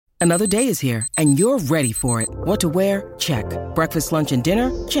Another day is here, and you're ready for it. What to wear? Check. Breakfast, lunch, and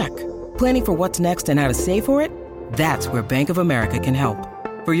dinner? Check. Planning for what's next and how to save for it? That's where Bank of America can help.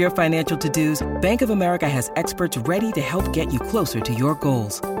 For your financial to-dos, Bank of America has experts ready to help get you closer to your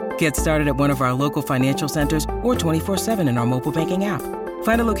goals. Get started at one of our local financial centers or 24/7 in our mobile banking app.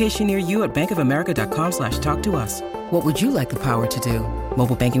 Find a location near you at bankofamerica.com/talktous. What would you like the power to do?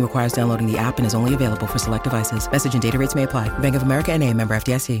 Mobile banking requires downloading the app and is only available for select devices. Message and data rates may apply. Bank of America N.A., member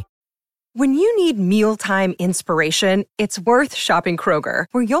FDIC. When you need mealtime inspiration, it's worth shopping Kroger,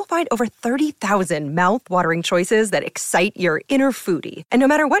 where you'll find over 30,000 mouth-watering choices that excite your inner foodie. And no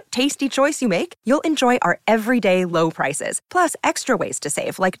matter what tasty choice you make, you'll enjoy our everyday low prices, plus extra ways to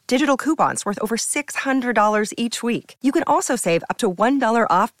save, like digital coupons worth over $600 each week. You can also save up to $1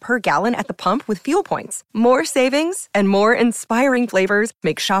 off per gallon at the pump with fuel points. More savings and more inspiring flavors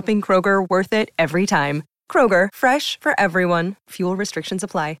make shopping Kroger worth it every time. Kroger, fresh for everyone. Fuel restrictions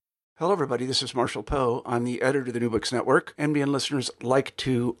apply. Hello, everybody. This is Marshall Poe. I'm the editor of the New Books Network. NBN listeners like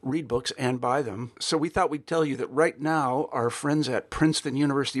to read books and buy them. So we thought we'd tell you that right now, our friends at Princeton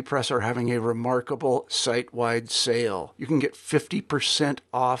University Press are having a remarkable site-wide sale. You can get 50%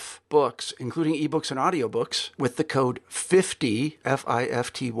 off books, including ebooks and audiobooks, with the code 50,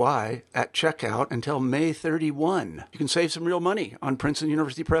 F-I-F-T-Y, at checkout until May 31. You can save some real money on Princeton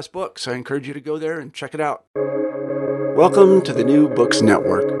University Press books. I encourage you to go there and check it out. Welcome to the New Books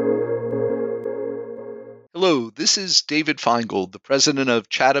Network. Hello, this is David Feingold, the president of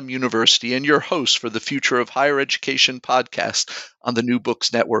Chatham University and your host for the Future of Higher Education podcast on the New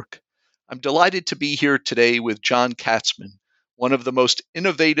Books Network. I'm delighted to be here today with John Katzman, one of the most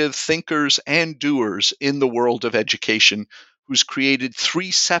innovative thinkers and doers in the world of education, who's created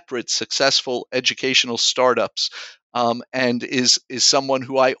 3 separate successful educational startups, and is someone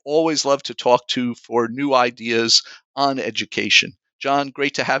who I always love to talk to for new ideas on education. John,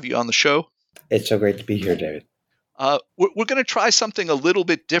 great to have you on the show. It's so great to be here, David. We're going to try something a little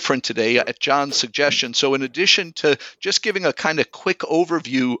bit different today at John's suggestion. So in addition to just giving a kind of quick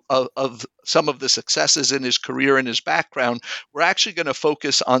overview of some of the successes in his career and his background, we're actually going to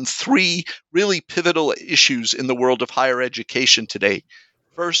focus on 3 really pivotal issues in the world of higher education today.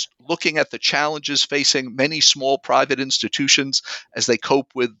 First, looking at the challenges facing many small private institutions as they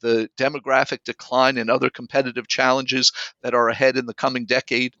cope with the demographic decline and other competitive challenges that are ahead in the coming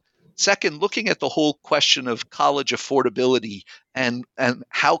decade. Second, looking at the whole question of college affordability and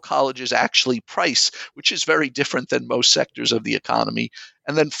how colleges actually price, which is very different than most sectors of the economy.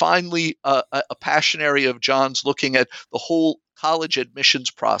 And then finally, a passion area of John's looking at the whole college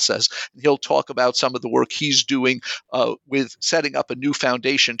admissions process. And he'll talk about some of the work he's doing with setting up a new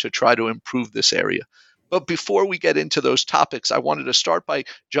foundation to try to improve this area. But before we get into those topics, I wanted to start by,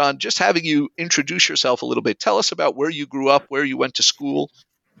 John, just having you introduce yourself a little bit. Tell us about where you grew up, where you went to school.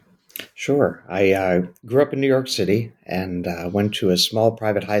 Sure. I grew up in New York City and went to a small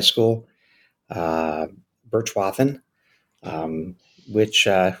private high school, Birchwathen,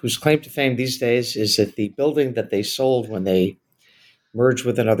 whose claim to fame these days is that the building that they sold when they merged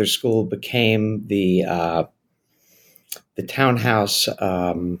with another school became the townhouse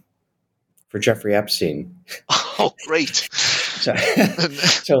for Jeffrey Epstein. Oh, great!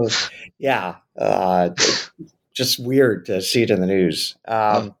 so yeah, just weird to see it in the news.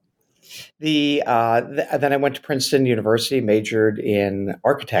 Then I went to Princeton University, majored in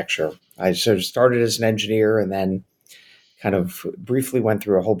architecture. I sort of started as an engineer and then kind of briefly went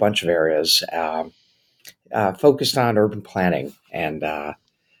through a whole bunch of areas, focused on urban planning and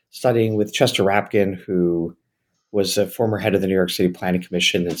studying with Chester Rapkin, who was a former head of the New York City Planning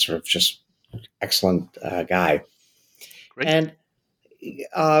Commission and sort of just excellent guy. Great. And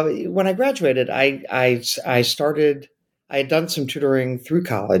when I graduated, I had done some tutoring through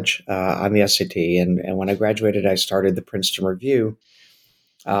college on the SAT, and when I graduated, I started the Princeton Review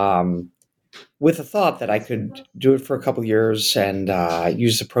with the thought that I could do it for a couple of years and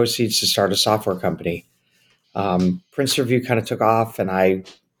use the proceeds to start a software company. Princeton Review kind of took off, and I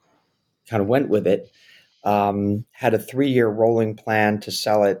kind of went with it. Had a 3-year rolling plan to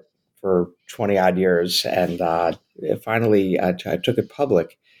sell it for 20-odd years, and finally I took it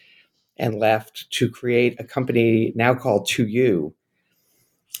public and left to create a company now called 2U,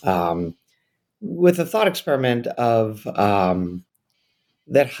 with a thought experiment of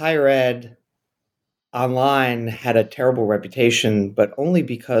that higher ed online had a terrible reputation, but only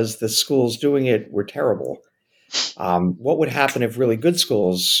because the schools doing it were terrible. What would happen if really good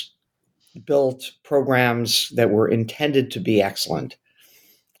schools built programs that were intended to be excellent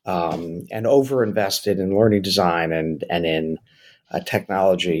and overinvested in learning design and in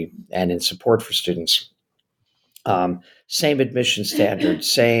technology and in support for students? Same admission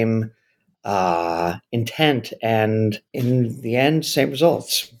standards, same intent, and in the end, same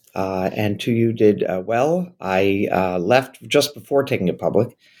results. And 2U did well. I left just before taking it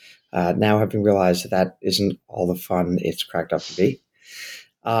public, now having realized that isn't all the fun it's cracked up to be.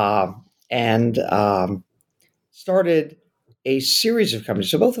 And started a series of companies.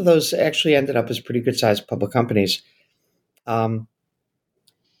 So both of those actually ended up as pretty good-sized public companies.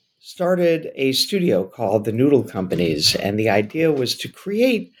 Started a studio called the Noodle Companies, and the idea was to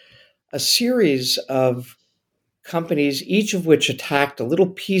create a series of companies, each of which attacked a little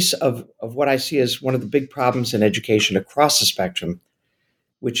piece of what I see as one of the big problems in education across the spectrum,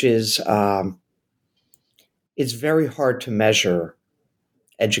 which is it's very hard to measure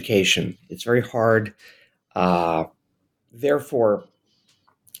education. It's very hard, therefore,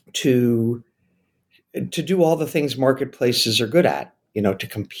 to do all the things marketplaces are good at, to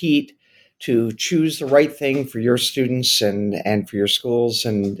compete, to choose the right thing for your students and for your schools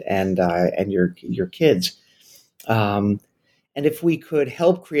and your kids. And if we could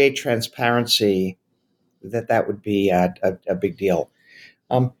help create transparency, that would be a big deal.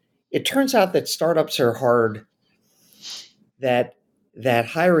 It turns out that startups are hard, that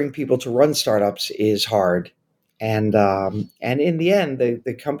hiring people to run startups is hard. And in the end,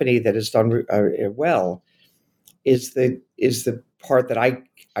 the company that has done well is the part that I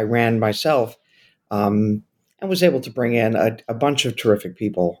ran myself, and was able to bring in a bunch of terrific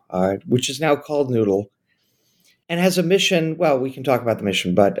people, which is now called Noodle, and has a mission. Well, we can talk about the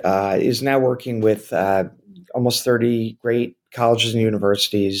mission, but is now working with almost 30 great colleges and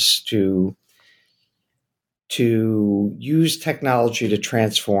universities to use technology to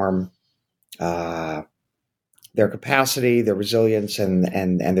transform their capacity, their resilience,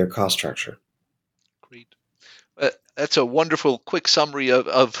 and their cost structure. Great. That's a wonderful quick summary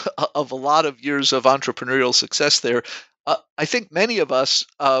of a lot of years of entrepreneurial success there. I think many of us,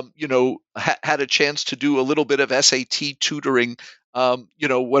 had a chance to do a little bit of SAT tutoring,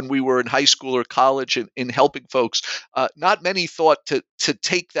 when we were in high school or college in helping folks. Not many thought to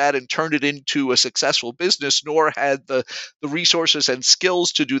take that and turn it into a successful business, nor had the resources and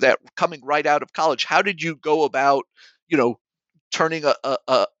skills to do that coming right out of college. How did you go about, turning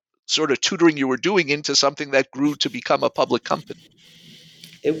a sort of tutoring you were doing into something that grew to become a public company?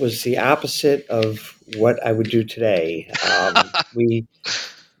 It was the opposite of what I would do today. I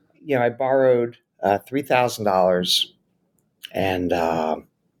borrowed $3,000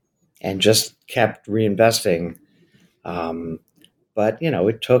 and just kept reinvesting. But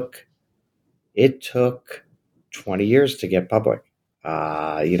it took 20 years to get public.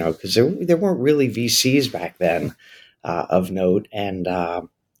 Because there weren't really VCs back then of note, and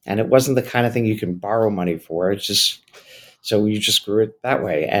it wasn't the kind of thing you can borrow money for. It's just so you just grew it that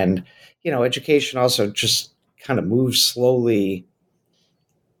way, and education also just kind of moves slowly.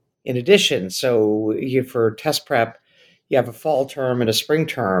 In addition, so for test prep, you have a fall term and a spring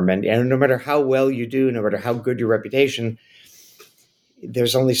term, and no matter how well you do, no matter how good your reputation,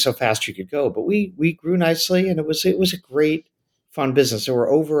 there's only so fast you could go. But we grew nicely, and it was a great, fun business. There were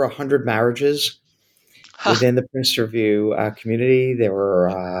over 100 marriages within the Princeton Review community. There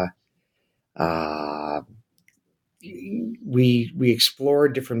were we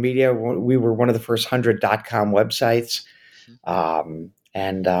explored different media. We were one of the first 100 .com websites,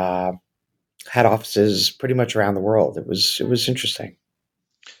 and had offices pretty much around the world. It was interesting.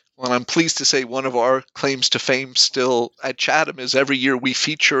 Well, I'm pleased to say one of our claims to fame still at Chatham is every year we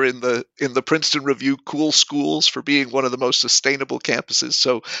feature in the Princeton Review Cool Schools for being one of the most sustainable campuses.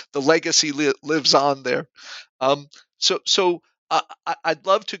 So the legacy lives on there. I'd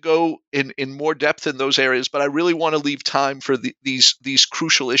love to go in more depth in those areas, but I really want to leave time for these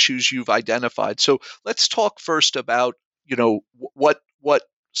crucial issues you've identified. So let's talk first about what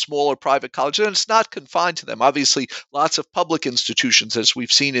smaller private colleges, and it's not confined to them. Obviously, lots of public institutions, as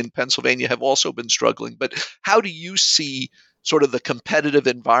we've seen in Pennsylvania, have also been struggling. But how do you see sort of the competitive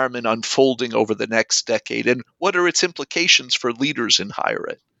environment unfolding over the next decade, and what are its implications for leaders in higher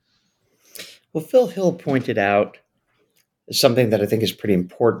ed? Well, Phil Hill pointed out something that I think is pretty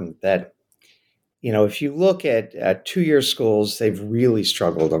important, that if you look at two-year schools, they've really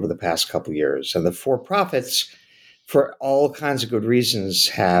struggled over the past couple of years, and the for-profits, for all kinds of good reasons,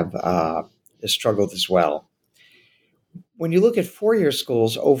 have struggled as well. When you look at four-year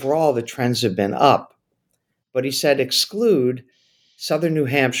schools, overall, the trends have been up. But he said exclude Southern New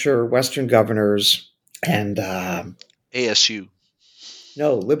Hampshire, Western Governors, and ASU.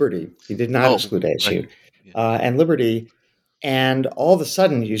 No, Liberty. He did not exclude ASU. Right. Yeah. And Liberty. And all of a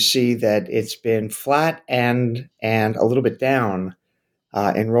sudden, you see that it's been flat and a little bit down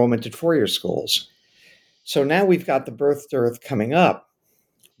enrollment at four-year schools. So now we've got the birth dearth coming up,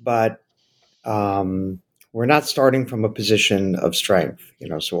 but we're not starting from a position of strength.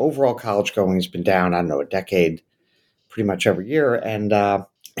 So overall college going has been down, I don't know, a decade, pretty much every year. And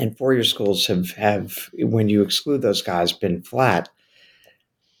four-year schools have, when you exclude those guys, been flat.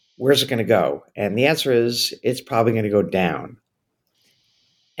 Where's it going to go? And the answer is it's probably going to go down.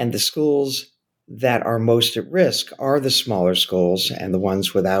 And the schools that are most at risk are the smaller schools and the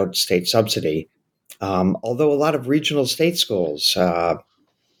ones without state subsidy. Although a lot of regional state schools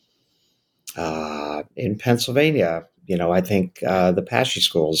in Pennsylvania, I think the Pashy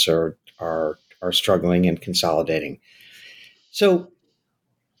schools are struggling and consolidating. So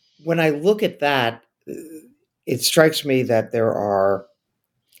when I look at that, it strikes me that there are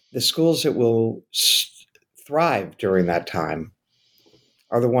the schools that will thrive during that time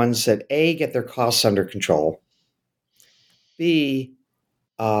are the ones that A, get their costs under control, B,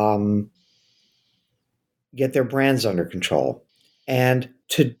 get their brands under control. And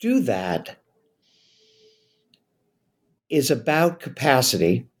to do that is about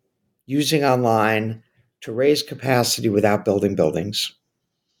capacity, using online to raise capacity without building buildings,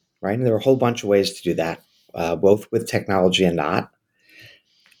 right? And there are a whole bunch of ways to do that, both with technology and not.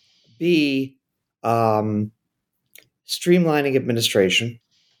 B, streamlining administration.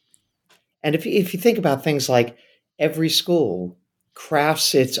 And if you think about things like every school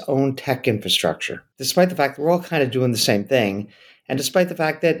crafts its own tech infrastructure, despite the fact that we're all kind of doing the same thing, and despite the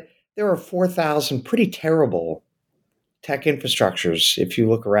fact that there are 4,000 pretty terrible tech infrastructures if you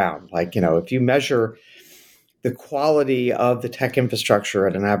look around. Like, if you measure the quality of the tech infrastructure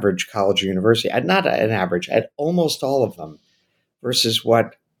at an average college or university, not an average, at almost all of them, versus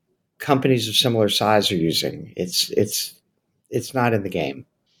what companies of similar size are using, it's not in the game.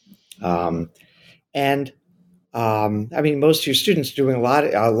 Most of your students doing a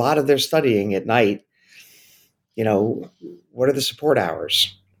lot of their studying at night. What are the support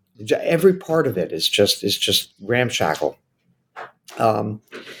hours? Every part of it is just ramshackle.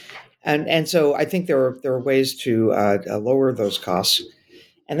 And so I think there are ways to lower those costs.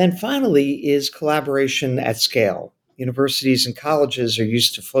 And then finally is collaboration at scale. Universities and colleges are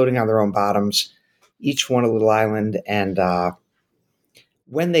used to floating on their own bottoms, each one a little island, and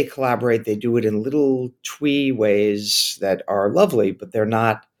when they collaborate, they do it in little twee ways that are lovely, but they're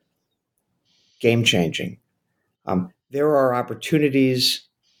not game-changing. There are opportunities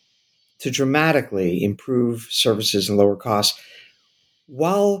to dramatically improve services and lower costs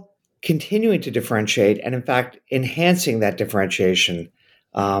while continuing to differentiate and, in fact, enhancing that differentiation.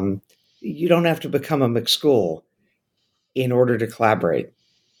 You don't have to become a McSchool in order to collaborate.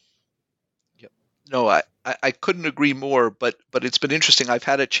 Yep. No, I couldn't agree more, but it's been interesting. I've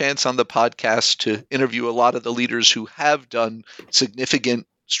had a chance on the podcast to interview a lot of the leaders who have done significant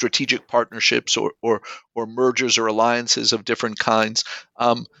strategic partnerships or mergers or alliances of different kinds.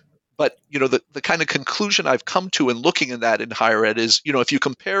 But the kind of conclusion I've come to in looking at that in higher ed is, if you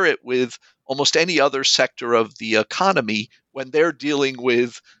compare it with almost any other sector of the economy, when they're dealing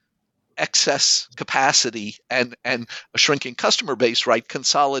with excess capacity and a shrinking customer base, right?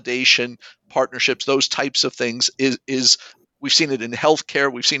 Consolidation, partnerships, those types of things is we've seen it in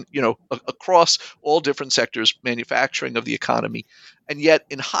healthcare. We've seen, across all different sectors, manufacturing of the economy. And yet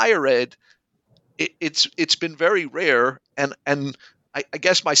in higher ed, it's been very rare. And I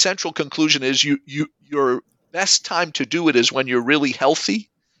guess my central conclusion is your best time to do it is when you're really healthy,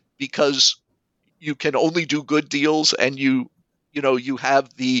 because you can only do good deals and you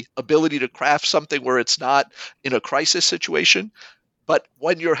have the ability to craft something where it's not in a crisis situation. But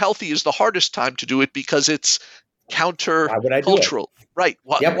when you're healthy is the hardest time to do it because it's counter-cultural. Right.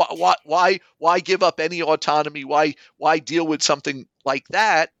 Why give up any autonomy? Why deal with something like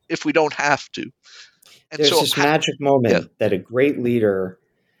that if we don't have to? And there's this magic moment that a great leader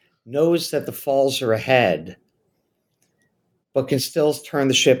knows that the falls are ahead, but can still turn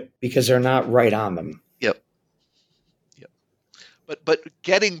the ship because they're not right on them. Yep. But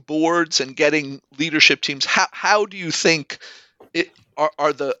getting boards and getting leadership teams, how do you think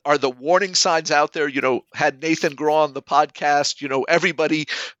are the warning signs out there? Had Nathan Graw on the podcast, everybody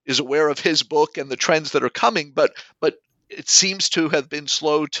is aware of his book and the trends that are coming, but it seems to have been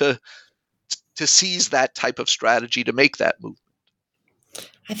slow to seize that type of strategy to make that movement.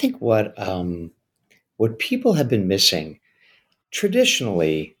 I think what people have been missing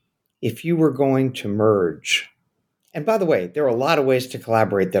traditionally, if you were going to merge, and by the way, there are a lot of ways to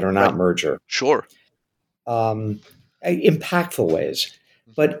collaborate that are not merger. Sure. Impactful ways.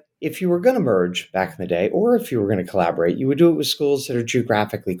 But if you were going to merge back in the day, or if you were going to collaborate, you would do it with schools that are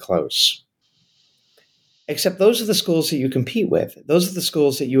geographically close. Except those are the schools that you compete with. Those are the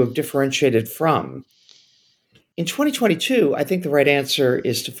schools that you have differentiated from. In 2022, I think the right answer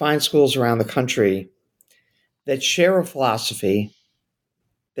is to find schools around the country that share a philosophy,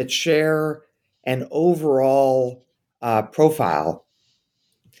 that share an overall profile.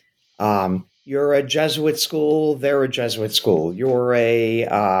 You're a Jesuit school, they're a Jesuit school. You're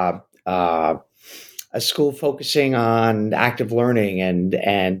a school focusing on active learning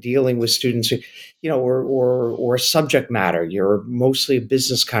and dealing with students who, or subject matter. You're mostly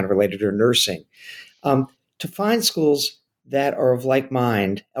business kind of related or nursing. To find schools that are of like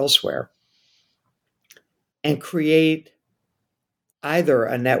mind elsewhere and create either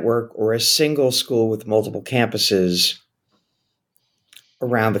a network or a single school with multiple campuses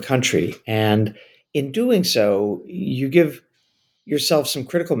around the country. And in doing so, you give yourself some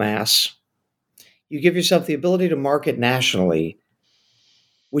critical mass. You give yourself the ability to market nationally,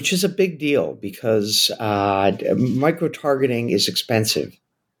 which is a big deal because micro-targeting is expensive.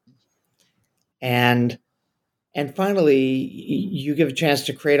 And finally, you give a chance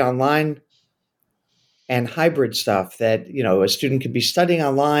to create online and hybrid stuff that, a student can be studying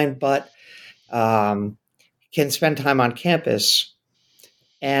online, but can spend time on campus.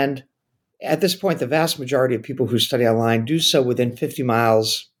 And at this point, the vast majority of people who study online do so within 50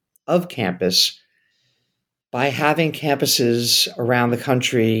 miles of campus. By having campuses around the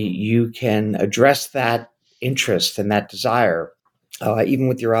country, you can address that interest and that desire, even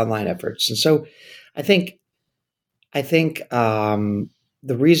with your online efforts. And so, I think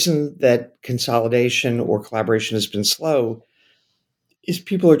the reason that consolidation or collaboration has been slow is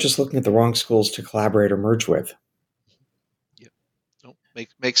people are just looking at the wrong schools to collaborate or merge with. Yeah, no,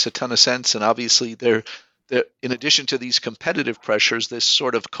 makes a ton of sense, and obviously there, in addition to these competitive pressures, this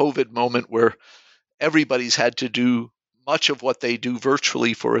sort of COVID moment where everybody's had to do much of what they do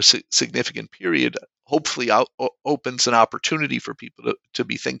virtually for a significant period, hopefully opens an opportunity for people to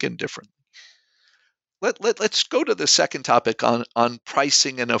be thinking differently. Let's go to the second topic on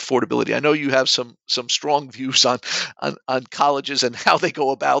pricing and affordability. I know you have some strong views on colleges and how they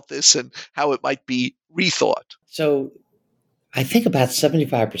go about this and how it might be rethought. So I think about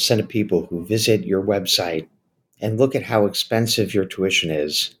 75% of people who visit your website and look at how expensive your tuition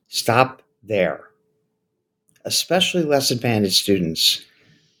is stop there. Especially less advantaged students,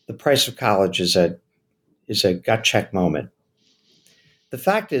 the price of college is a gut check moment. The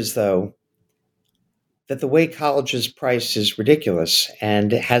fact is, though, that the way college is priced is ridiculous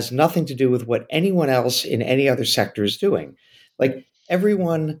and it has nothing to do with what anyone else in any other sector is doing. Like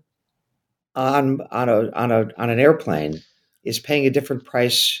everyone on an airplane is paying a different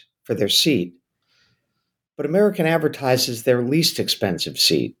price for their seat, but American advertises their least expensive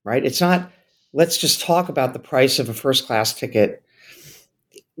seat, right? It's not, let's just talk about the price of a first class ticket.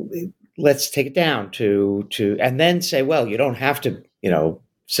 Let's take it down to and then say, well, you don't have to,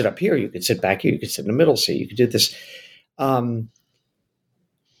 sit up here. You could sit back here. You could sit in the middle seat. You could do this. Back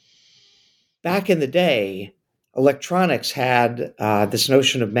in the day, electronics had this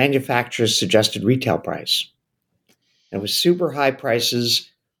notion of manufacturer's suggested retail price. And it was super high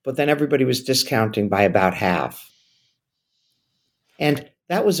prices, but then everybody was discounting by about half. And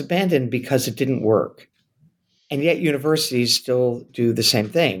that was abandoned because it didn't work. And yet universities still do the same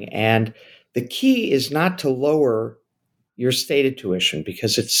thing. And the key is not to lower your stated tuition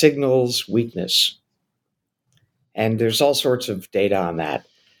because it signals weakness. And there's all sorts of data on that.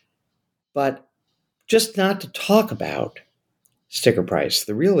 But just not to talk about sticker price.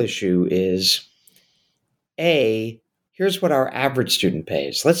 The real issue is, A, here's what our average student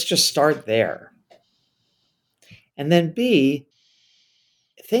pays. Let's just start there. And then B,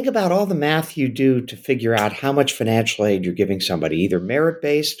 think about all the math you do to figure out how much financial aid you're giving somebody, either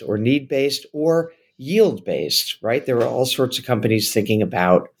merit-based or need-based or yield-based, right? There are all sorts of companies thinking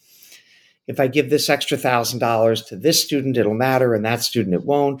about, if I give this extra $1,000 to this student, it'll matter, and that student it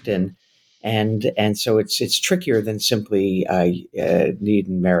won't. And so it's trickier than simply need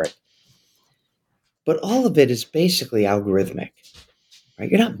and merit. But all of it is basically algorithmic, right?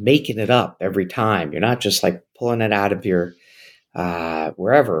 You're not making it up every time. You're not just like pulling it out of your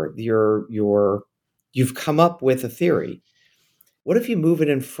wherever. You've come up with a theory. What if you move it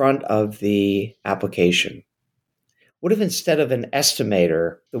in front of the application? What if instead of an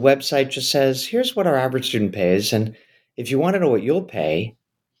estimator, the website just says, here's what our average student pays, and if you want to know what you'll pay,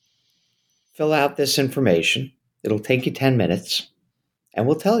 fill out this information. It'll take you 10 minutes, and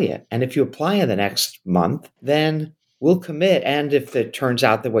we'll tell you. And if you apply in the next month, then we'll commit. And if it turns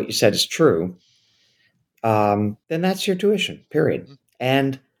out that what you said is true, then that's your tuition, period.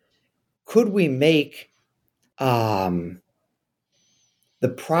 And could we make the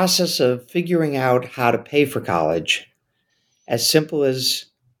process of figuring out how to pay for college as simple as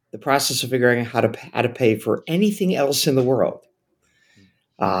the process of figuring out how to pay for anything else in the world.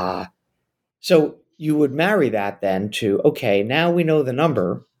 So you would marry that then to, okay, now we know the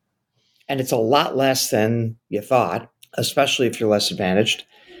number, and it's a lot less than you thought, especially if you're less advantaged.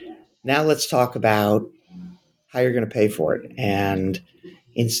 Now let's talk about how you're going to pay for it. And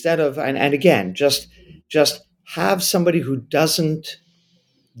instead of, and again, just have somebody who doesn't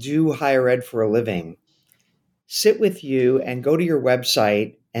do higher ed for a living sit with you and go to your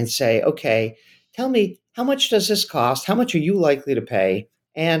website and say, okay, tell me, how much does this cost? How much are you likely to pay?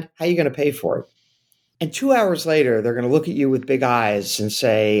 And how are you going to pay for it? And 2 hours later, they're going to look at you with big eyes and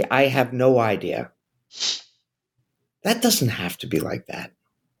say, I have no idea. That doesn't have to be like that.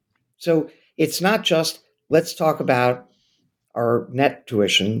 So it's not just, let's talk about our net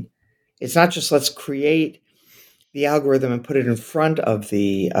tuition. It's not just, let's create the algorithm and put it in front of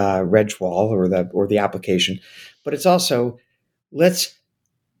the reg wall or the application, but it's also, let's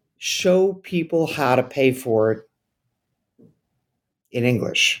show people how to pay for it in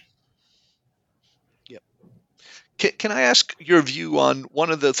English. Can I ask your view on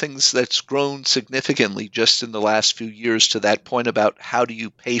one of the things that's grown significantly just in the last few years to that point about how do you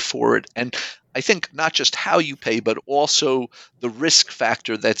pay for it? And I think not just how you pay, but also the risk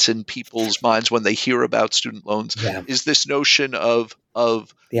factor that's in people's minds when they hear about student loans is this notion of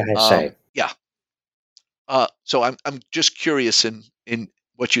the ISA. So I'm just curious in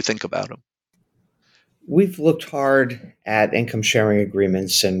what you think about them. We've looked hard at income sharing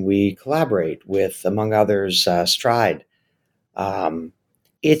agreements, and we collaborate with, among others, Stride.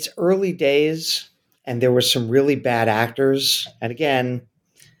 It's early days, and there were some really bad actors. And again,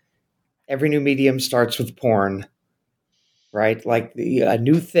 every new medium starts with porn, right? Like a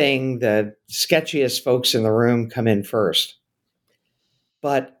new thing, the sketchiest folks in the room come in first.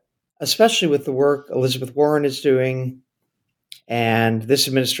 But especially with the work Elizabeth Warren is doing and this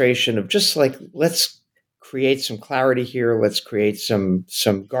administration of just like, let's create some clarity here. Let's create some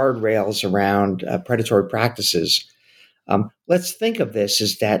guardrails around predatory practices. Let's think of this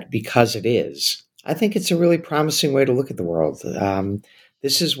as that because it is. I think it's a really promising way to look at the world.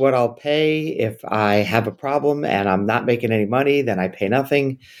 This is what I'll pay if I have a problem and I'm not making any money, then I pay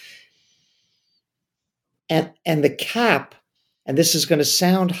nothing. And the cap, and this is going to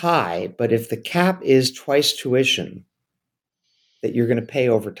sound high, but if the cap is twice tuition that you're going to pay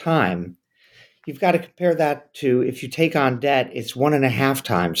over time, you've got to compare that to if you take on debt, it's 1.5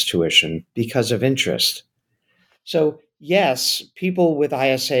 times tuition because of interest. So yes, people with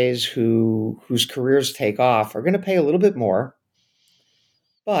ISAs whose careers take off are going to pay a little bit more,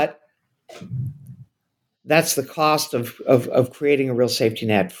 but that's the cost of creating a real safety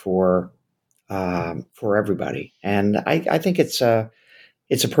net for everybody. And I think it's a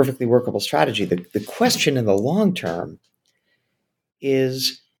perfectly workable strategy. The question in the long term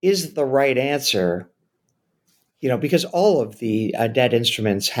is the right answer, because all of the debt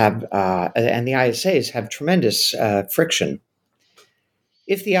instruments have and the ISAs have tremendous friction.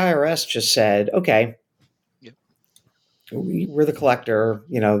 If the IRS just said, okay, we're the collector,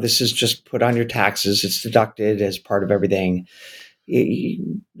 this is just put on your taxes, it's deducted as part of everything.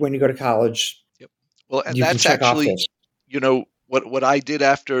 When you go to college, well, and that's actually, what I did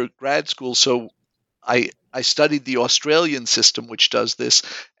after grad school. So I studied the Australian system, which does this,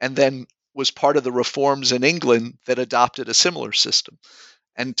 and then was part of the reforms in England that adopted a similar system.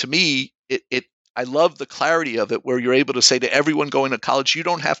 And to me, I love the clarity of it, where you're able to say to everyone going to college, you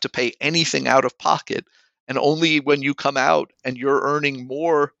don't have to pay anything out of pocket. And only when you come out and you're earning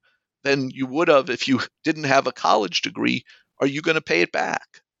more than you would have if you didn't have a college degree, are you going to pay it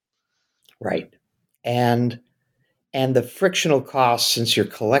back? Right. And the frictional costs, since you're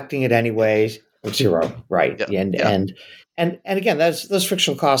collecting it anyway, are zero. Right. And again, those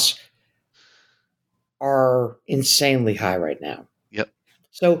frictional costs are insanely high right now. Yep.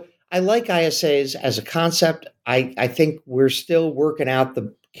 So I like ISAs as a concept. I think we're still working out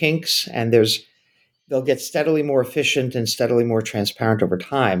the kinks, and they'll get steadily more efficient and steadily more transparent over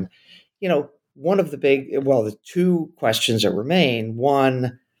time. One of the two questions that remain: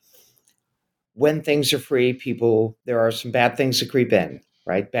 one, when things are free, there are some bad things that creep in,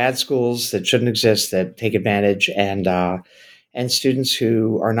 right? Bad schools that shouldn't exist that take advantage, and students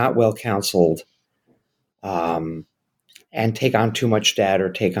who are not well counseled, and take on too much debt or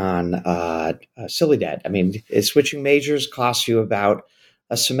take on silly debt. I mean, switching majors costs you about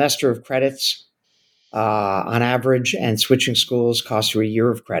a semester of credits on average, and switching schools costs you a year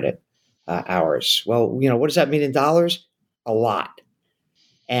of credit hours. Well, what does that mean in dollars? A lot.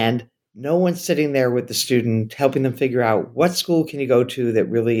 And no one's sitting there with the student helping them figure out what school can you go to that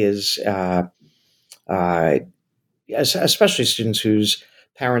really is, especially students whose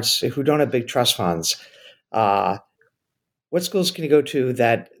parents who don't have big trust funds, what schools can you go to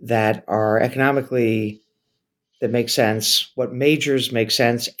that are economically, that make sense? What majors make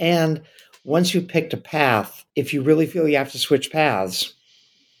sense? And once you picked a path, if you really feel you have to switch paths,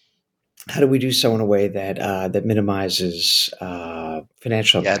 how do we do so in a way that that minimizes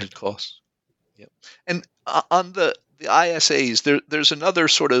financial impact? Added costs. Yep. And on the ISAs, there's another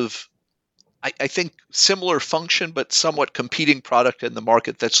sort of, I think, similar function but somewhat competing product in the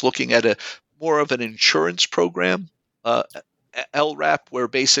market that's looking at a more of an insurance program, LRAP, where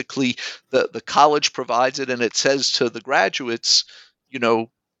basically the college provides it and it says to the graduates,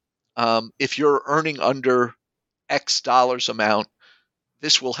 if you're earning under X dollars amount,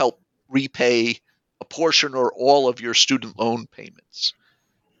 this will help repay a portion or all of your student loan payments.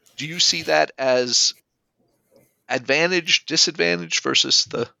 Do you see that as advantage, disadvantage versus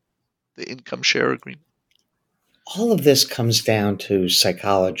the income share agreement? All of this comes down to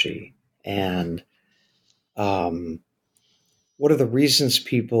psychology and what are the reasons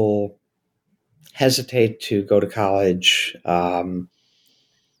people hesitate to go to college?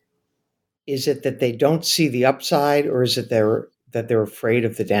 Is it that they don't see the upside, or is it that they're afraid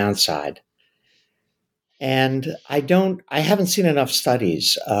of the downside? And I haven't seen enough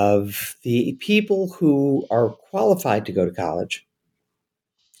studies of the people who are qualified to go to college,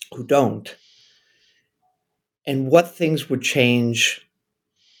 who don't, and what things would change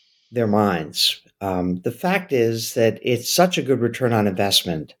their minds. The fact is that it's such a good return on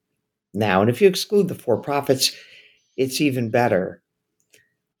investment now. And if you exclude the for-profits, it's even better.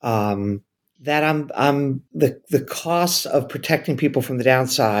 That I'm the costs of protecting people from the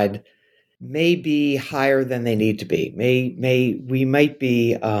downside may be higher than they need to be. We might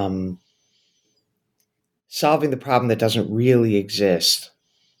be solving the problem that doesn't really exist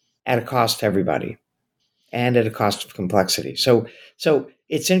at a cost to everybody and at a cost of complexity. So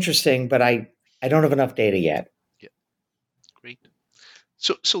it's interesting, but I don't have enough data yet. Yeah, great.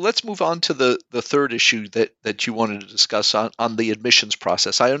 So let's move on to the third issue that you wanted to discuss on the admissions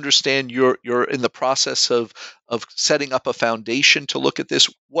process. I understand you're in the process of setting up a foundation to look at this.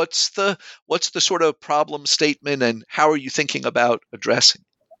 What's the sort of problem statement, and how are you thinking about addressing?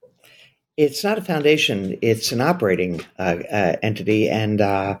 It's not a foundation; it's an operating entity, and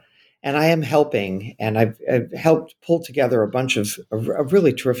I am helping, and I've helped pull together a bunch of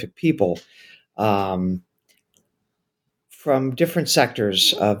really terrific people. From different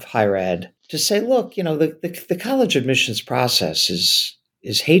sectors of higher ed to say, look, the college admissions process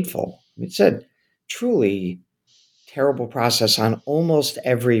is hateful. It's a truly terrible process on almost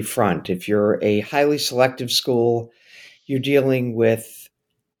every front. If you're a highly selective school, you're dealing with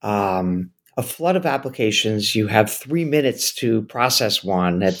a flood of applications. You have 3 minutes to process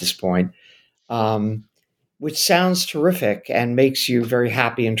one at this point, which sounds terrific and makes you very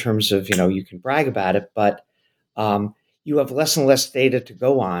happy in terms of, you can brag about it, but you have less and less data to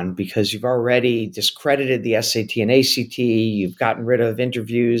go on because you've already discredited the SAT and ACT. You've gotten rid of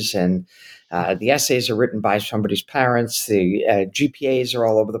interviews, and the essays are written by somebody's parents. The GPAs are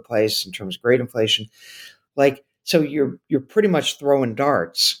all over the place in terms of grade inflation. So you're pretty much throwing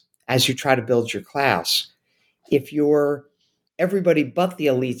darts as you try to build your class. If you're everybody but the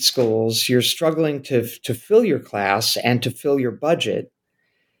elite schools, you're struggling to fill your class and to fill your budget.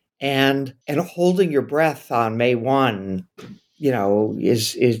 And holding your breath on May 1,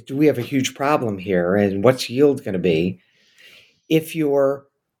 is do we have a huge problem here? And what's yield going to be? If you're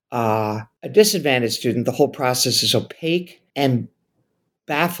a disadvantaged student, the whole process is opaque and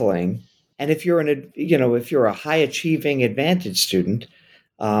baffling. And if you're if you're a high achieving advantaged student,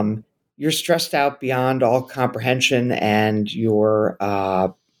 you're stressed out beyond all comprehension, and you're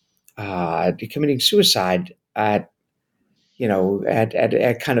committing suicide at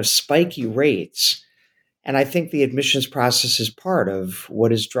kind of spiky rates. And I think the admissions process is part of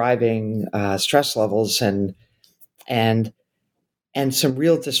what is driving stress levels and some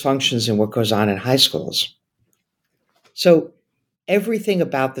real dysfunctions in what goes on in high schools. So everything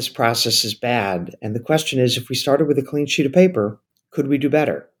about this process is bad. And the question is, if we started with a clean sheet of paper, could we do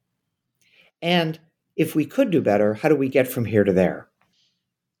better? And if we could do better, how do we get from here to there?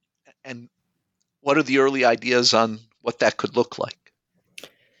 And what are the early ideas on what that could look like?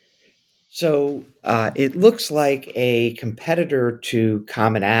 So it looks like a competitor to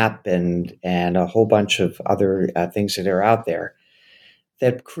Common App and a whole bunch of other things that are out there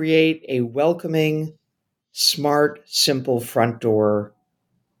that create a welcoming, smart, simple front door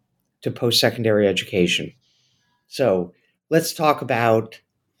to post-secondary education. So let's talk about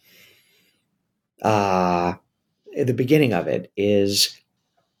the beginning of it is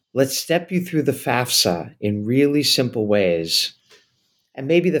let's step you through the FAFSA in really simple ways and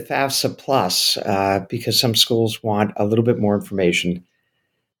maybe the FAFSA Plus, because some schools want a little bit more information.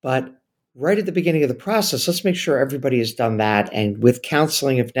 But right at the beginning of the process, let's make sure everybody has done that, and with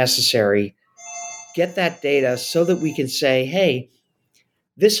counseling if necessary, get that data so that we can say, hey,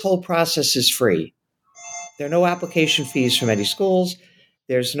 this whole process is free. There are no application fees from any schools.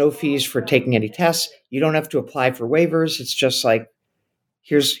 There's no fees for taking any tests. You don't have to apply for waivers. It's just like,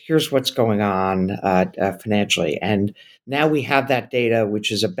 here's what's going on financially. And now we have that data,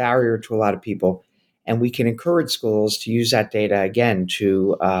 which is a barrier to a lot of people. And we can encourage schools to use that data again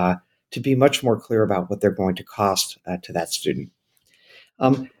to be much more clear about what they're going to cost to that student.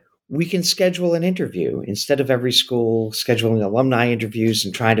 We can schedule an interview instead of every school scheduling alumni interviews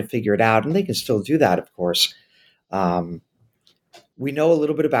and trying to figure it out. And they can still do that, of course. We know a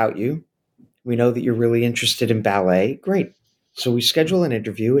little bit about you. We know that you're really interested in ballet. Great. So we schedule an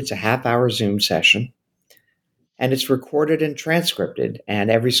interview. It's a half-hour Zoom session, and it's recorded and transcribed. And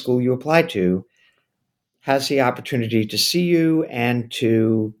every school you apply to has the opportunity to see you and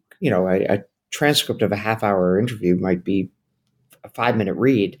to, a transcript of a half-hour interview might be a 5-minute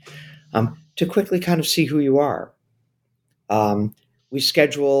read, to quickly kind of see who you are. We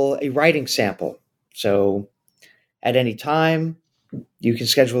schedule a writing sample. So at any time, you can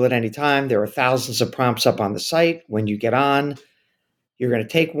schedule at any time. There are thousands of prompts up on the site. When you get on, you're going to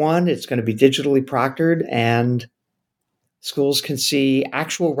take one. It's going to be digitally proctored, and schools can see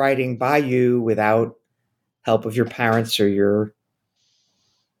actual writing by you without help of your parents or your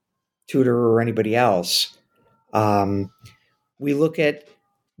tutor or anybody else. We look at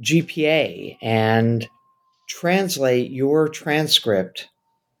GPA and translate your transcript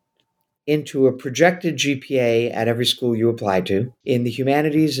into a projected GPA at every school you apply to in the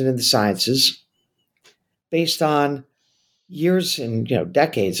humanities and in the sciences based on years and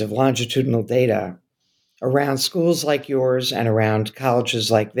decades of longitudinal data around schools like yours and around colleges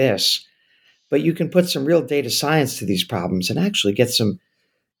like this. But you can put some real data science to these problems and actually get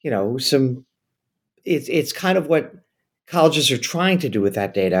it's kind of what colleges are trying to do with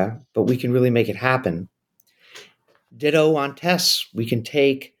that data, but we can really make it happen. Ditto on tests. We can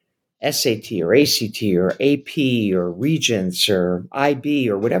take SAT or ACT or AP or Regents or IB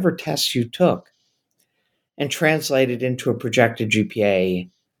or whatever tests you took and translate it into a projected GPA,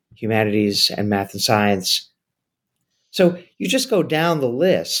 humanities and math and science. So you just go down the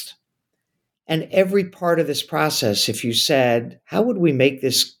list, and every part of this process, if you said, how would we make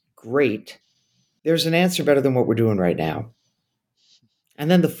this great? There's an answer better than what we're doing right now. And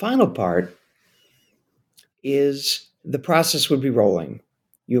then the final part is the process would be rolling.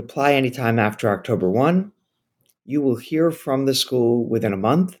 You apply anytime after October 1. You will hear from the school within a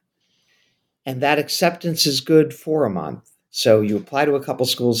month, and that acceptance is good for a month. So you apply to a couple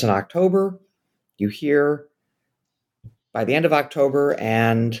schools in October, you hear by the end of October,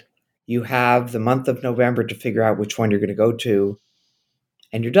 and you have the month of November to figure out which one you're going to go to,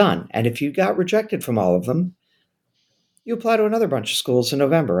 and you're done. And if you got rejected from all of them, you apply to another bunch of schools in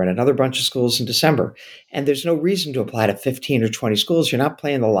November and another bunch of schools in December. And there's no reason to apply to 15 or 20 schools. You're not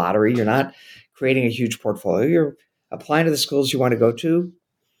playing the lottery. You're not creating a huge portfolio. You're applying to the schools you want to go to,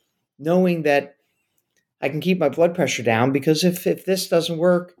 knowing that I can keep my blood pressure down because if this doesn't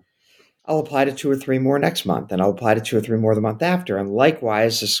work, I'll apply to 2 or 3 more next month, and I'll apply to 2 or 3 more the month after. And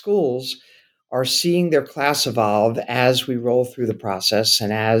likewise, the schools are seeing their class evolve as we roll through the process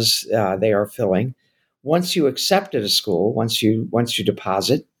and as they are filling. Once you accept at a school, once you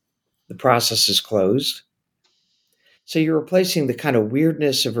deposit, the process is closed. So you're replacing the kind of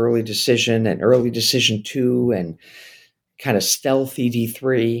weirdness of early decision and early decision 2 and kind of stealth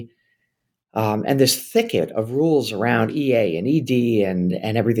ED3. And this thicket of rules around EA and ED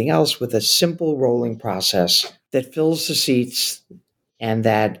and everything else with a simple rolling process that fills the seats and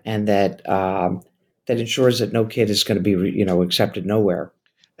that ensures that no kid is going to be accepted nowhere.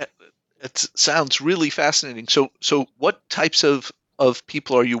 It sounds really fascinating. So what types of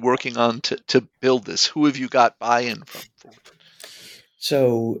people are you working on to build this? Who have you got buy-in from?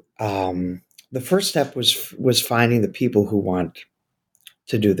 So the first step was finding the people who want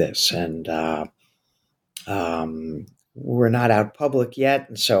to do this, and we're not out public yet,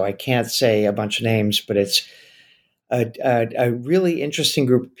 and so I can't say a bunch of names, but it's a really interesting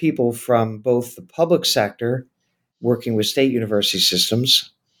group of people from both the public sector, working with state university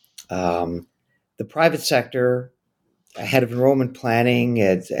systems, the private sector, head of enrollment planning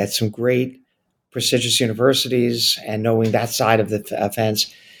at some great prestigious universities, and knowing that side of the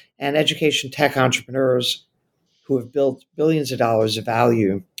fence, and education tech entrepreneurs who have built billions of dollars of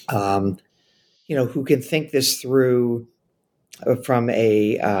value, who can think this through from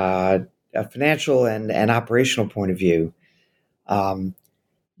a financial and operational point of view.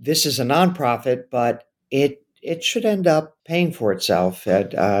 this is a nonprofit, but it should end up paying for itself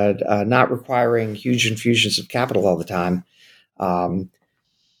at not requiring huge infusions of capital all the time,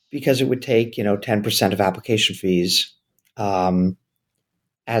 because it would take 10% of application fees,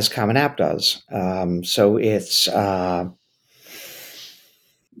 as Common App does. So it's we're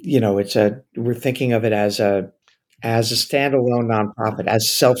thinking of it as a standalone nonprofit,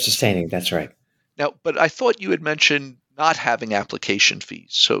 as self-sustaining. That's right. Now, but I thought you had mentioned not having application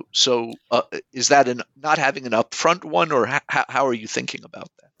fees. So is that not having an upfront one, or how are you thinking about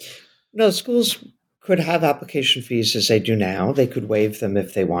that? No, schools could have application fees as they do now. They could waive them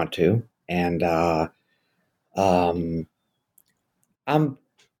if they want to, and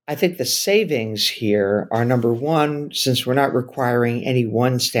I think the savings here are, number one, since we're not requiring any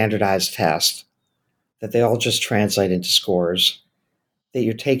one standardized test, that they all just translate into scores, that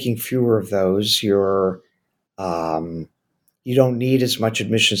you're taking fewer of those. You don't need as much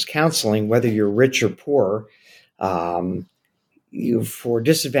admissions counseling, whether you're rich or poor. For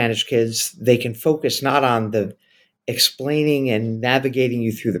disadvantaged kids, they can focus not on the explaining and navigating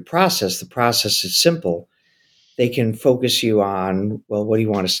you through the process. The process is simple. They can focus you on, well, what do you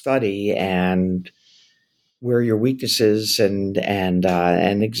want to study, and where are your weaknesses, and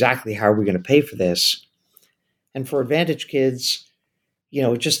exactly how are we going to pay for this. And for advantaged kids,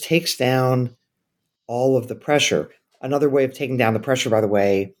 it just takes down all of the pressure. Another way of taking down the pressure, by the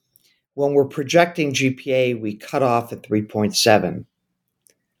way, when we're projecting GPA, we cut off at 3.7.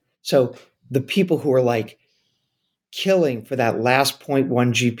 So the people who are like killing for that last 0.1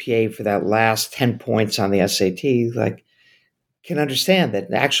 GPA, for that last 10 points on the SAT, like, can understand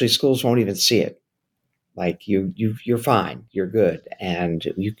that actually schools won't even see it. Like, you're fine, you're good, and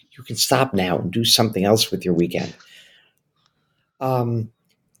you can stop now and do something else with your weekend.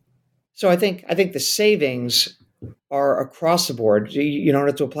 So I think the savings are across the board. You don't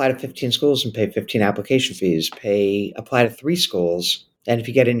have to apply to 15 schools and pay 15 application fees. Apply to 3 schools, and if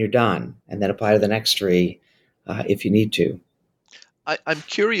you get in, you're done. And then apply to the next 3 if you need to. I'm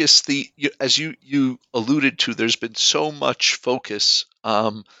curious. As you alluded to, there's been so much focus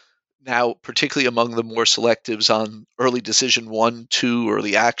now, particularly among the more selectives, on early decision 1, 2,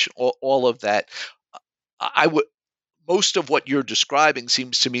 early action, all of that. Most of what you're describing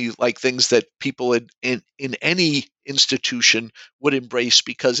seems to me like things that people in any institution would embrace,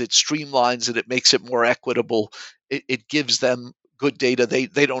 because it streamlines it, it makes it more equitable, it gives them good data they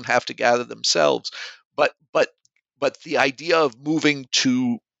don't have to gather themselves. But the idea of moving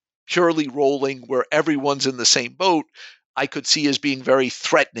to purely rolling, where everyone's in the same boat, I could see as being very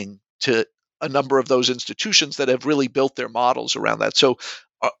threatening to a number of those institutions that have really built their models around that. So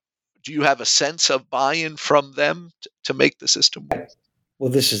do you have a sense of buy-in from them to make the system work?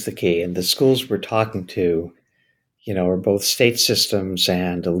 Well, this is the key. And the schools we're talking to, are both state systems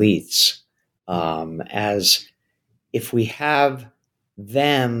and elites. As if we have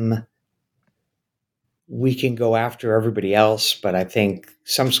them, we can go after everybody else. But I think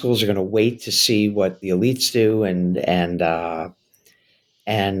some schools are going to wait to see what the elites do, and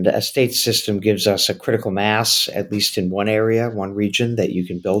a state system gives us a critical mass, at least in one area, one region, that you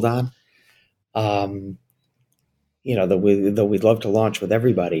can build on. Though we'd love to launch with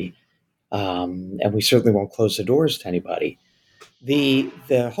everybody, and we certainly won't close the doors to anybody. The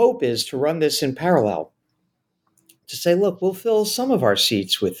hope is to run this in parallel, to say, look, we'll fill some of our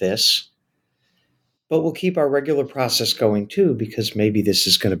seats with this, but we'll keep our regular process going too, because maybe this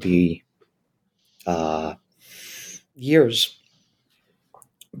is going to be years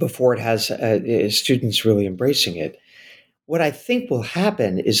before it has students really embracing it. What I think will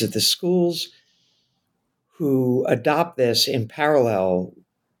happen is that the schools who adopt this in parallel,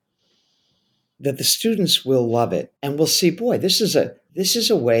 that the students will love it and will see, boy, this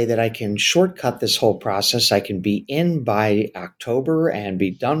is a way that I can shortcut this whole process. I can be in by October and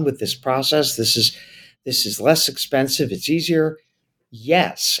be done with this process. This is less expensive. It's easier.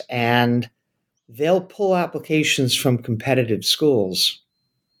 Yes. And they'll pull applications from competitive schools.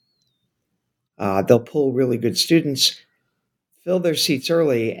 They'll pull really good students, fill their seats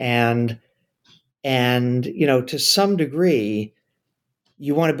early, and to some degree,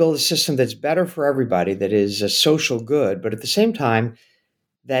 you want to build a system that's better for everybody, that is a social good, but at the same time,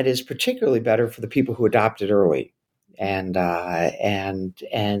 that is particularly better for the people who adopted early, and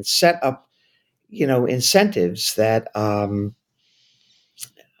set up, incentives that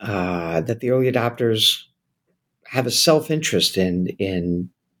that the early adopters have a self-interest in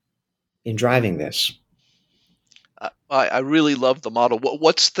driving this. I really love the model.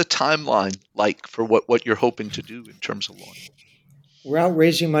 What's the timeline like for what you're hoping to do in terms of launch? We're out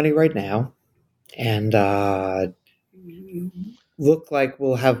raising money right now, and look like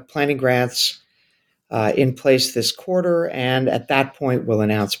we'll have planning grants in place this quarter, and at that point, we'll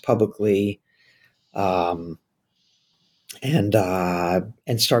announce publicly and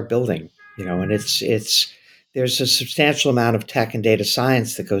start building. And it's there's a substantial amount of tech and data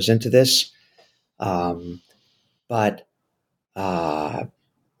science that goes into this, but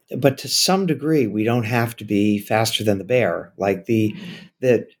to some degree, we don't have to be faster than the bear. Like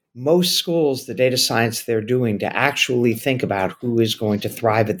that most schools, the data science they're doing to actually think about who is going to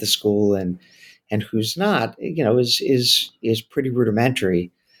thrive at the school and who's not, is pretty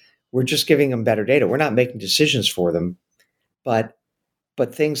rudimentary. We're just giving them better data. We're not making decisions for them, but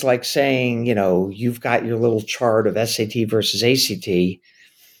things like saying, you've got your little chart of SAT versus ACT.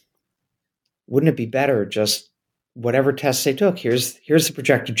 Wouldn't it be better just whatever tests they took? Here's the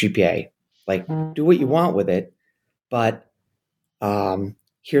projected GPA. Like, do what you want with it, but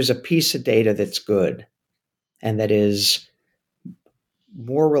here's a piece of data that's good and that is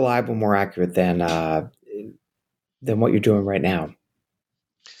more reliable, more accurate than what you're doing right now.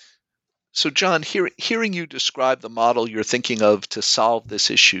 So, John, hearing you describe the model you're thinking of to solve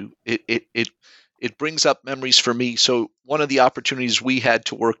this issue, it brings up memories for me. So, one of the opportunities we had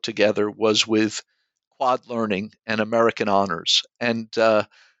to work together was with Quad Learning and American Honors. And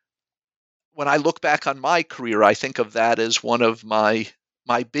when I look back on my career, I think of that as one of my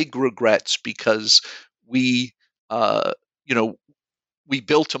big regrets, because we built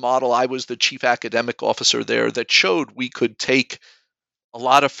a model. I was the chief academic officer there that showed we could take a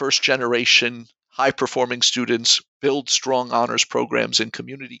lot of first-generation, high-performing students, build strong honors programs in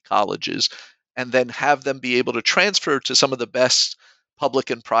community colleges, and then have them be able to transfer to some of the best public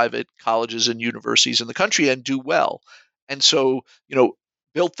and private colleges and universities in the country and do well. And so,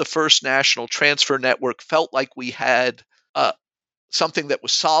 built the first national transfer network, felt like we had something that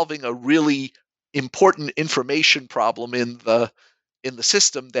was solving a really important information problem in the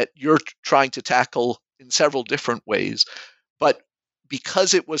system that you're trying to tackle in several different ways. But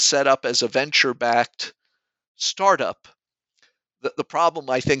because it was set up as a venture-backed startup, the problem,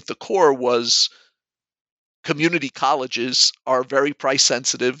 I think the core was community colleges are very price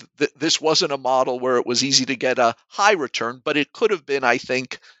sensitive. This wasn't a model where it was easy to get a high return, but it could have been, I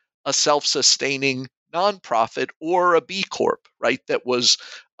think, a self-sustaining nonprofit or a B Corp, right? That was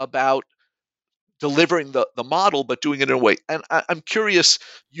about delivering the model, but doing it in a way. And I'm curious,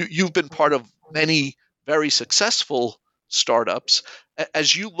 you've been part of many very successful startups.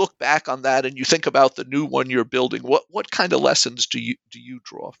 As you look back on that and you think about the new one you're building, what kind of lessons do you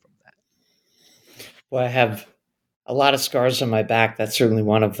draw from that? Well, I have a lot of scars on my back. That's certainly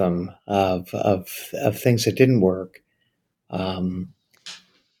one of them, of things that didn't work.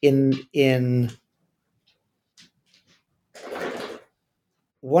 In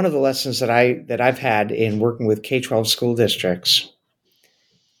one of the lessons that I've had in working with K-12 school districts,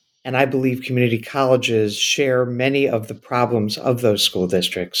 and I believe community colleges share many of the problems of those school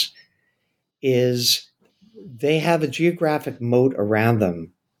districts, is they have a geographic moat around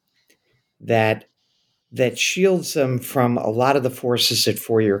them that shields them from a lot of the forces that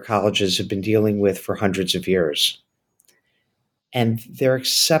four-year colleges have been dealing with for hundreds of years. And they're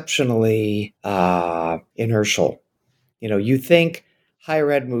exceptionally inertial. You think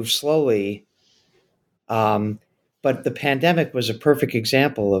higher ed moves slowly, but the pandemic was a perfect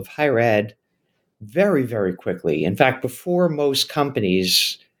example of higher ed very, very quickly. In fact, before most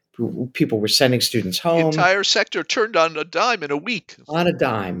companies, people were sending students home. The entire sector turned on a dime in a week. On a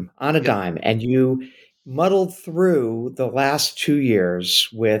dime. And you muddled through the last 2 years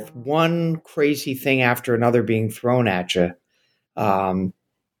with one crazy thing after another being thrown at you. And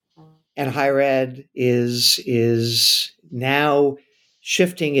higher ed is now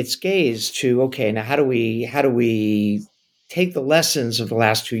shifting its gaze to, okay, now how do we take the lessons of the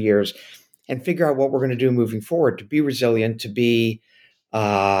last 2 years and figure out what we're going to do moving forward to be resilient, to be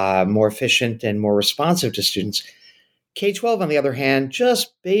more efficient and more responsive to students. K-12, on the other hand,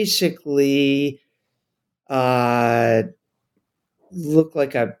 just basically look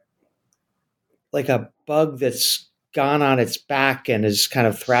like a bug that's gone on its back and is kind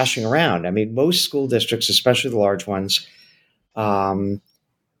of thrashing around. I mean, most school districts, especially the large ones,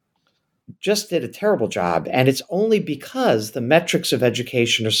 just did a terrible job. And it's only because the metrics of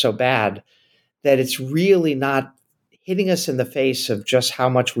education are so bad that it's really not hitting us in the face of just how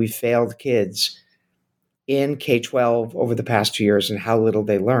much we failed kids in K-12 over the past 2 years and how little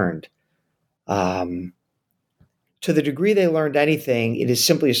they learned. To the degree they learned anything, it is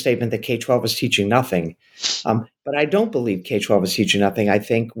simply a statement that K-12 is teaching nothing. But I don't believe K-12 is teaching nothing. I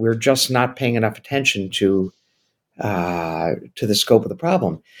think we're just not paying enough attention to the scope of the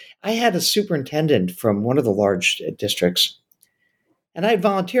problem. I had a superintendent from one of the large districts And I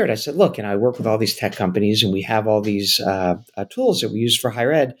volunteered. I said, look, I work with all these tech companies and we have all these tools that we use for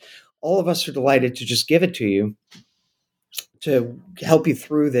higher ed. All of us are delighted to just give it to you to help you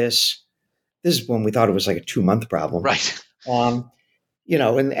through this. This is when we thought it was like a 2-month problem. Right. And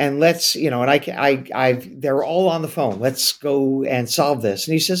let's, they're all on the phone. Let's go and solve this.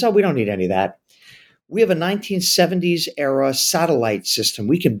 And he says, oh, we don't need any of that. We have a 1970s era satellite system.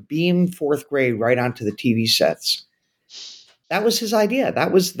 We can beam fourth grade right onto the TV sets. That was his idea.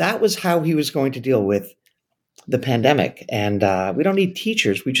 That was how he was going to deal with the pandemic. And we don't need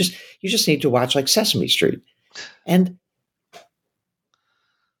teachers. You just need to watch like Sesame Street. And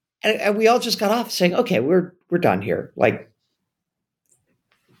we all just got off saying, okay, we're done here. Like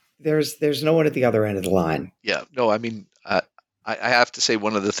there's no one at the other end of the line. Yeah. No, I mean, I have to say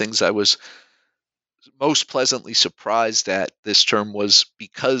one of the things I was most pleasantly surprised at this term was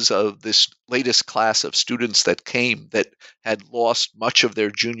because of this latest class of students that came that had lost much of their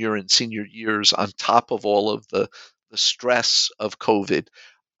junior and senior years on top of all of the stress of COVID.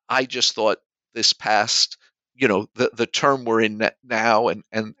 I just thought this past, the term we're in now and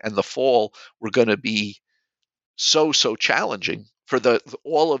the fall were going to be so challenging for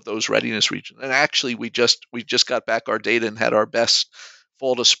all of those readiness regions. And actually, we just got back our data and had our best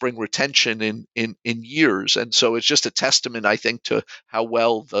fall to spring retention in years. And so it's just a testament, I think, to how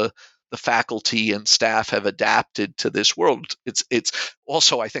well the faculty and staff have adapted to this world. It's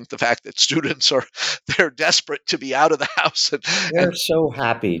also, I think, the fact that students they're desperate to be out of the house. They're so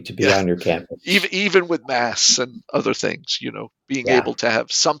happy to be on your campus. Even with masks and other things, being able to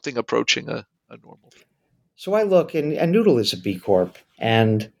have something approaching a normal. So I look, and Noodle is a B Corp,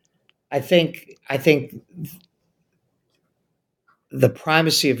 and I think the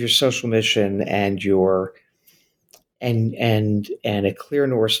primacy of your social mission and your and a clear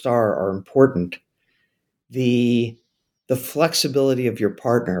North Star are important. The flexibility of your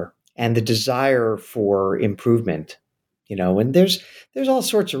partner and the desire for improvement, and there's all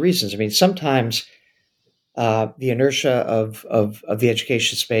sorts of reasons. I mean, sometimes the inertia of the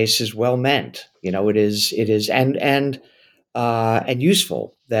education space is well meant. It is and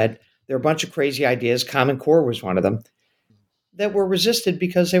useful. That there are a bunch of crazy ideas. Common Core was one of them that were resisted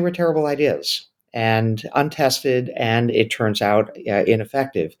because they were terrible ideas and untested, and it turns out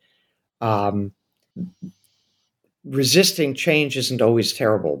ineffective. Resisting change isn't always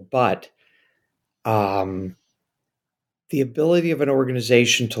terrible, but the ability of an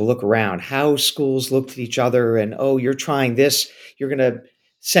organization to look around, how schools looked at each other and, oh, you're trying this, you're going to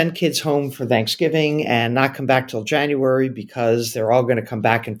send kids home for Thanksgiving and not come back till January because they're all going to come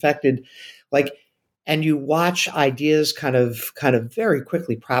back infected. And you watch ideas kind of very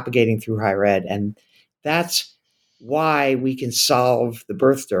quickly propagating through higher ed. And that's why we can solve the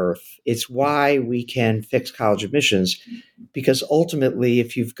birth dearth. It's why we can fix college admissions, because ultimately,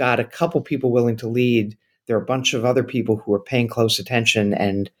 if you've got a couple people willing to lead, there are a bunch of other people who are paying close attention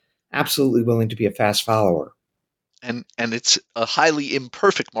and absolutely willing to be a fast follower. And it's a highly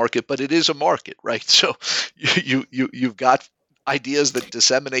imperfect market, but it is a market, right? So you've got ideas that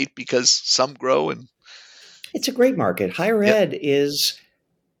disseminate because some grow, and it's a great market. Higher ed is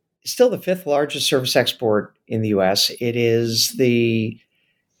still the 5th largest service export in the U.S. It is the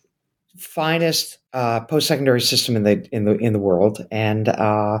finest post-secondary system in the world, and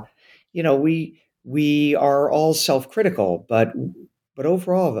we are all self-critical, but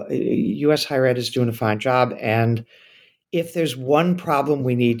overall, U.S. higher ed is doing a fine job. And if there's one problem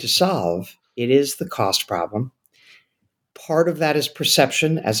we need to solve, it is the cost problem. Part of that is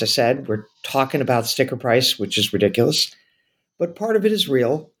perception. As I said, we're talking about sticker price, which is ridiculous, but part of it is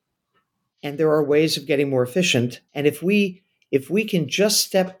real. And there are ways of getting more efficient. And if we can just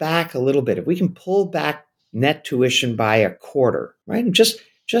step back a little bit, if we can pull back net tuition by a quarter, right, and just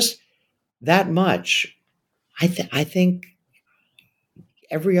that much, I think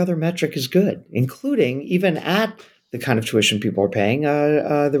every other metric is good, including even at the kind of tuition people are paying,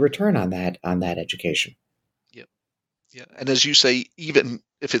 the return on that education. Yeah, and as you say, even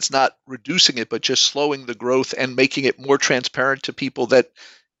if it's not reducing it, but just slowing the growth and making it more transparent to people, that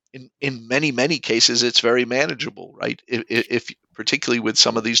in many cases it's very manageable, right? If particularly with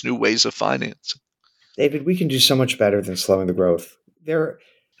some of these new ways of financing. David, we can do so much better than slowing the growth.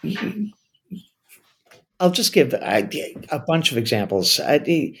 I'll just give a bunch of examples.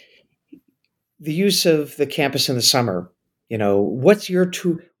 The use of the campus in the summer. What's your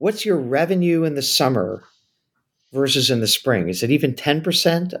revenue in the summer versus in the spring? Is it even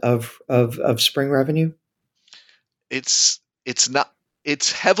 10% of spring revenue? It's not.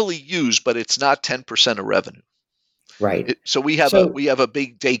 It's heavily used, but it's not 10% of revenue. Right. So we have a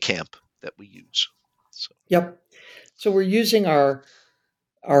big day camp that we use. So. Yep. So we're using our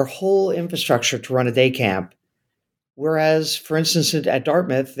our whole infrastructure to run a day camp. Whereas, for instance, at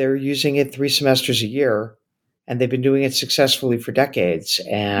Dartmouth, they're using it 3 semesters a year, and they've been doing it successfully for decades.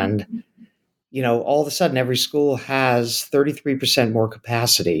 And, all of a sudden, every school has 33% more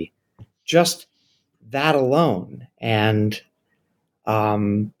capacity. Just that alone. And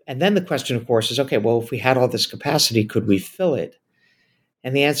then the question, of course, is, okay, well, if we had all this capacity, could we fill it?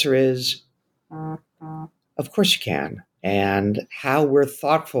 And the answer is, of course you can. And how we're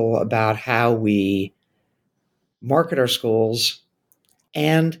thoughtful about how we market our schools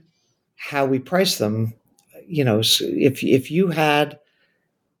and how we price them. If you had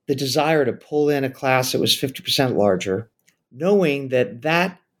the desire to pull in a class that was 50% larger, knowing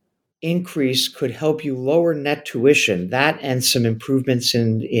that increase could help you lower net tuition, that and some improvements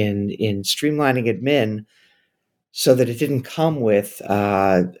in streamlining admin, so that it didn't come with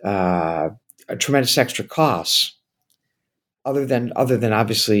a tremendous extra costs, other than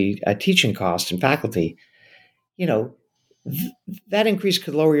obviously a teaching cost and faculty. That increase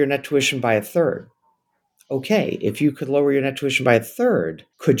could lower your net tuition by a third. Okay, if you could lower your net tuition by a third,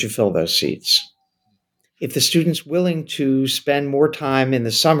 could you fill those seats? If the student's willing to spend more time in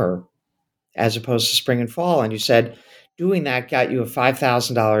the summer as opposed to spring and fall, and you said doing that got you a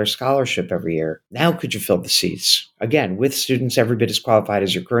 $5,000 scholarship every year, now could you fill the seats? Again, with students every bit as qualified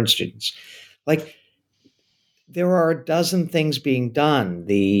as your current students. Like, there are a dozen things being done.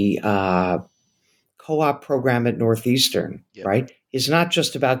 The co-op program at Northeastern, right, is not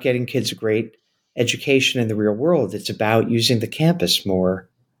just about getting kids a great education in the real world. It's about using the campus more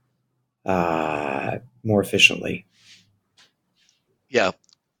efficiently. Yeah,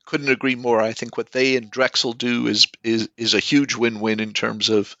 couldn't agree more. I think what they and Drexel do is a huge win-win in terms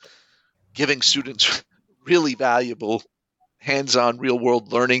of giving students really valuable hands-on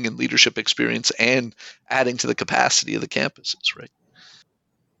real-world learning and leadership experience, and adding to the capacity of the campuses, right?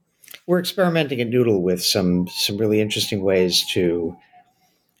 We're experimenting at Noodle with some really interesting ways to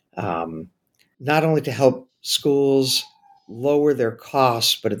not only to help schools lower their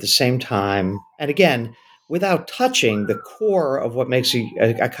costs, but at the same time, and again, without touching the core of what makes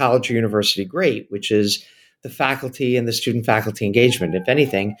a college or university great, which is the faculty and the student-faculty engagement. If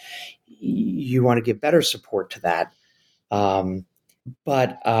anything, you want to give better support to that.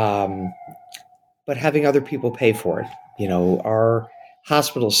 But having other people pay for it. Our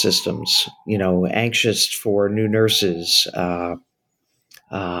hospital systems, anxious for new nurses,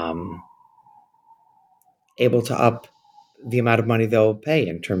 able to up the amount of money they'll pay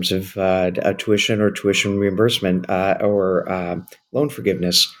in terms of tuition or tuition reimbursement or loan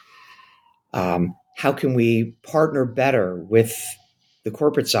forgiveness. How can we partner better with the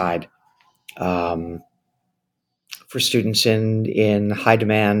corporate side for students in high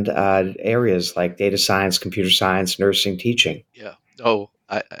demand areas like data science, computer science, nursing, teaching? Yeah. Oh,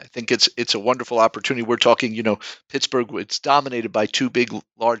 I think it's a wonderful opportunity. We're talking, Pittsburgh, it's dominated by two big,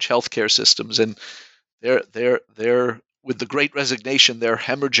 large healthcare systems, and they're with the Great Resignation, they're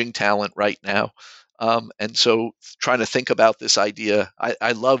hemorrhaging talent right now. And so trying to think about this idea,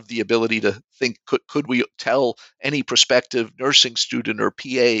 I love the ability to think, could we tell any prospective nursing student or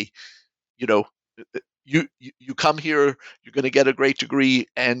PA, you come here, you're going to get a great degree,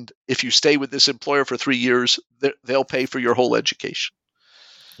 and if you stay with this employer for 3 years, they'll pay for your whole education.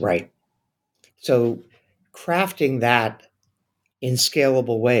 Right. So crafting that in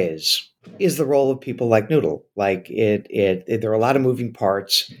scalable ways is the role of people like Noodle. Like there are a lot of moving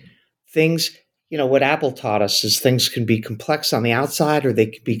parts. Things, what Apple taught us is things can be complex on the outside, or they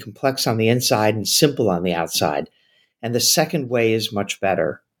can be complex on the inside and simple on the outside. And the second way is much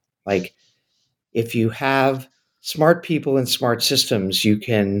better. Like, if you have smart people and smart systems, you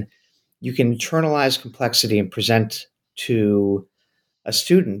can internalize complexity and present to a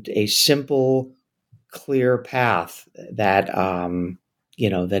student a simple, clear path that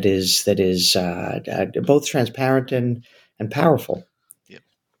that is both transparent and powerful. Yeah.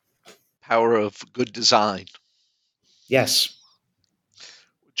 Power of good design. Yes.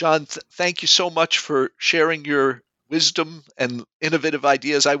 John, thank you so much for sharing your wisdom and innovative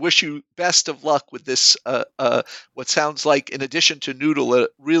ideas. I wish you best of luck with this, what sounds like, in addition to Noodle, a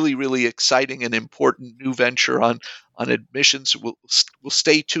really, really exciting and important new venture on admissions. We'll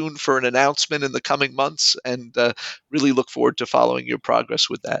stay tuned for an announcement in the coming months, and really look forward to following your progress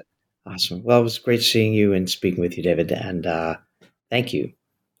with that. Awesome. Well, it was great seeing you and speaking with you, David. And thank you.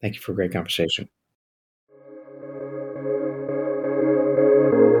 Thank you for a great conversation.